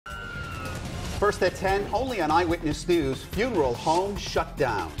First at 10, only on Eyewitness News, funeral home shut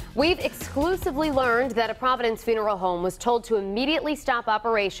down. We've exclusively learned that a Providence funeral home was told to immediately stop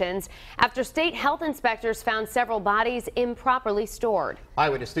operations after state health inspectors found several bodies improperly stored.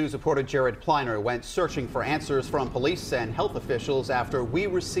 Eyewitness News reporter Jared Pleiner went searching for answers from police and health officials after we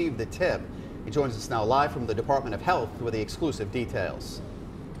received the tip. He joins us now live from the Department of Health with the exclusive details.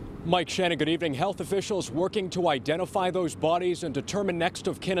 Mike Shannon, good evening. Health officials working to identify those bodies and determine next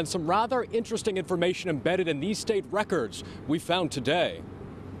of kin, and some rather interesting information embedded in these state records we found today.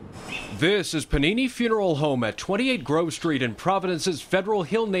 This is Panini Funeral Home at 28 Grove Street in Providence's Federal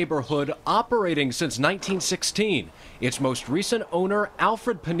Hill neighborhood, operating since 1916. Its most recent owner,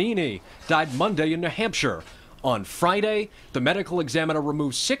 Alfred Panini, died Monday in New Hampshire. On Friday, the medical examiner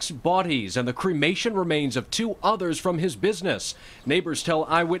removed 6 bodies and the cremation remains of 2 others from his business. Neighbors tell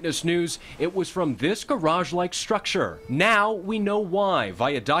Eyewitness News it was from this garage-like structure. Now we know why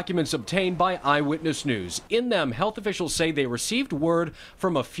via documents obtained by Eyewitness News. In them, health officials say they received word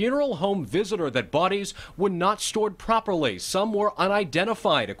from a funeral home visitor that bodies were not stored properly. Some were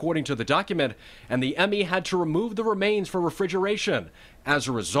unidentified, according to the document, and the ME had to remove the remains for refrigeration. As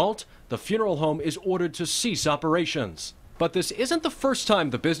a result, the funeral home is ordered to cease operations. But this isn't the first time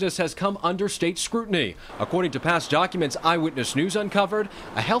the business has come under state scrutiny. According to past documents Eyewitness News uncovered,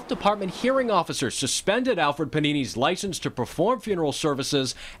 a health department hearing officer suspended Alfred Panini's license to perform funeral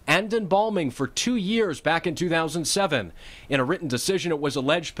services and embalming for 2 years back in 2007. In a written decision, it was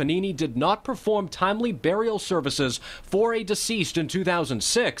alleged Panini did not perform timely burial services for a deceased in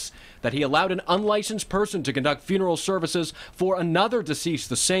 2006, that he allowed an unlicensed person to conduct funeral services for another deceased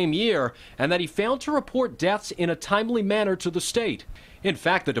the same year, and that he failed to report deaths in a timely manner to the state. In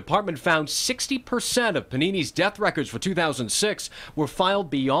fact, the department found 60% of Panini's death records for 2006 were filed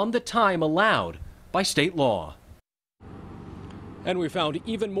beyond the time allowed by state law. And we found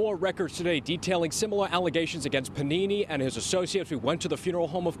even more records today detailing similar allegations against Panini and his associates. We went to the funeral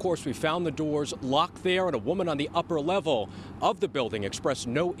home, of course. We found the doors locked there, and a woman on the upper level of the building expressed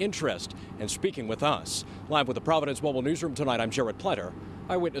no interest in speaking with us. Live with the Providence Mobile Newsroom tonight, I'm Jared Pleiter,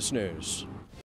 Eyewitness News.